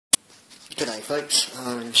G'day folks,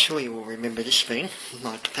 I'm sure you will remember this being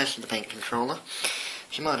my capacitor bank controller.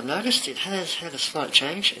 As you might have noticed, it has had a slight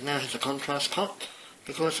change. It now has a contrast pot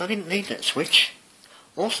because I didn't need that switch.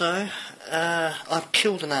 Also, I've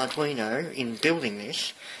killed an Arduino in building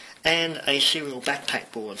this and a serial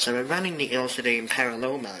backpack board, so we're running the LCD in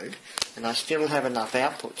parallel mode and I still have enough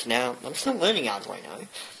outputs. Now, I'm still learning Arduino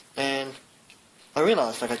and I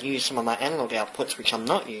realised I could use some of my analog outputs, which I'm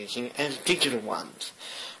not using, as digital ones.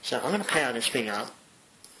 So I'm going to power this thing up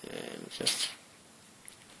and just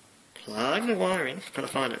plug the wire in. Got to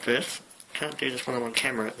find it first. Can't do this when I'm on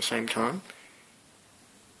camera at the same time.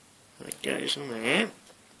 So it goes in there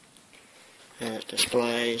and it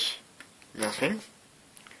displays nothing.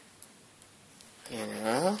 There we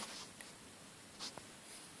are.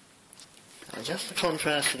 Adjust the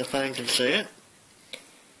contrast so the phone can see it.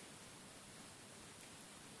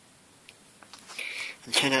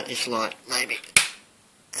 And turn out this light, maybe.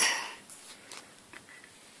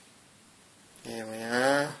 There we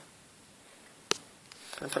are.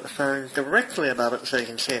 I'll put the phone directly above it so you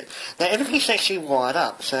can see it. Now everything's actually wired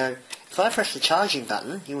up, so if I press the charging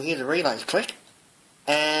button, you'll hear the relays click,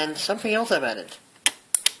 and something else I've added.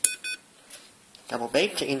 Double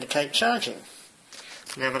beep to indicate charging.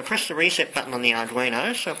 Now I'm going to press the reset button on the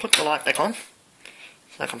Arduino, so I'll put the light back on,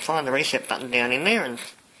 so I can find the reset button down in there and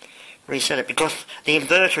reset it, because the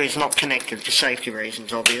inverter is not connected for safety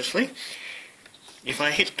reasons, obviously. If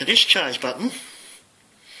I hit the discharge button,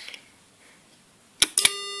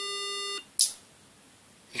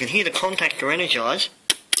 you can hear the contactor energise.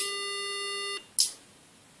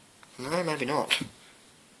 No, maybe not.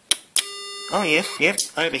 Oh yeah, yep,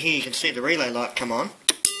 over here you can see the relay light come on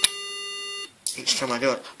each time I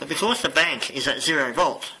do it. But because the bank is at 0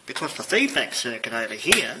 volt, because the feedback circuit over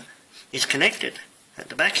here is connected at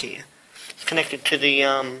the back here, it's connected to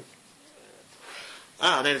the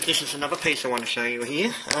this is another piece I want to show you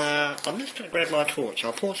here. I'm just going to grab my torch.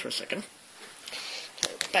 I'll pause for a second.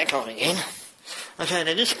 Back on again. Okay,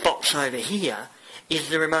 now this box over here is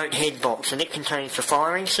the remote head box, and it contains the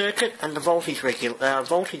firing circuit and the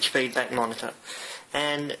voltage feedback monitor.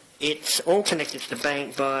 And it's all connected to the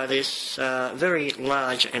bank by this very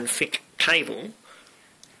large and thick cable.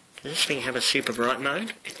 Does this thing have a super bright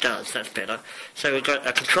mode? It does, that's better. So we've got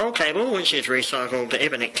a control cable, which is recycled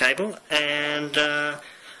Ethernet cable, and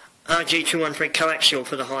RG213 coaxial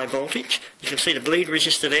for the high voltage. You can see the bleed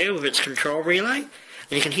resistor there with its control relay,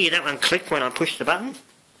 and you can hear that one click when I push the button.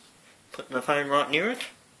 Putting the phone right near it.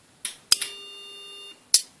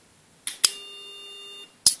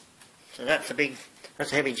 So that's a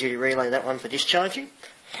heavy duty relay, that one, for discharging.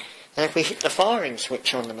 And if we hit the firing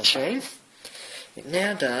switch on the machine, it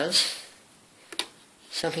now does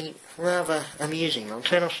something rather amusing. I'll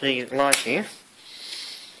turn off the light here.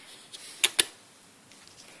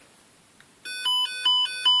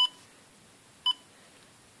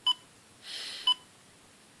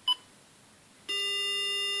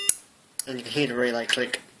 And you can hear the relay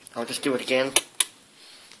click. I'll just do it again.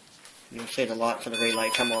 You'll see the light for the relay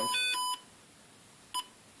come on.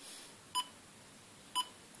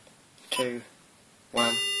 2,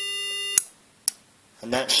 1.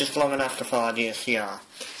 And that's just long enough to fire the SCR.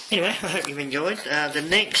 Anyway, I hope you've enjoyed. The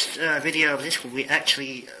next video of this will be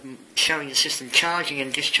actually showing the system charging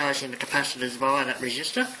and discharging the capacitors via that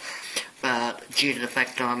resistor. But due to the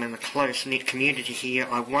fact that I'm in a close-knit community here,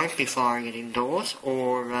 I won't be firing it indoors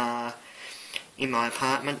or in my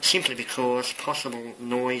apartment, simply because possible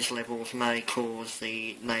noise levels may cause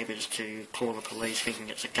the neighbours to call the police thinking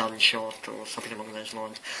it's a gunshot or something along those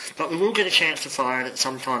lines. But we will get a chance to fire it at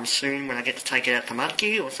some time soon when I get to take it out to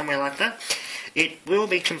Mudgee or somewhere like that. It will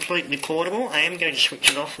be completely portable. I am going to switch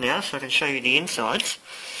it off now so I can show you the insides.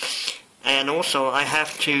 And also I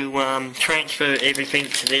have to transfer everything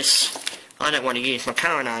to this. I don't want to use my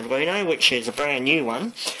current Arduino, which is a brand new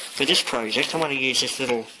one, for this project. I want to use this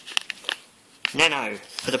little nano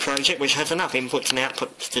for the project, which has enough inputs and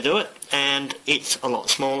outputs to do it, and it's a lot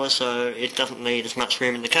smaller, so it doesn't need as much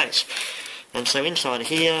room in the case. And so inside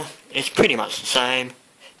here, it's pretty much the same.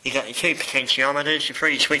 You've got your 2 potentiometers, your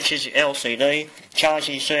 3 switches, your LCD,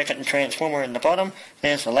 charging circuit and transformer in the bottom.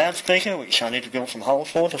 There's the loudspeaker, which I need to build some holes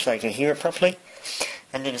for so you can hear it properly.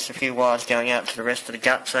 And then there's a few wires going out to the rest of the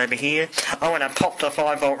guts over here. Oh, and I popped a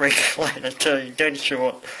 5-volt regulator too, dead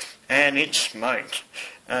short, and it smoked.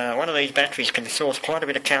 One of these batteries can source quite a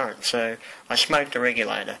bit of current, so I smoked the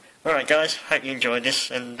regulator. Alright guys, hope you enjoyed this,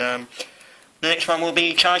 and the next one will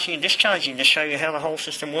be charging and discharging to show you how the whole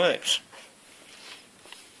system works.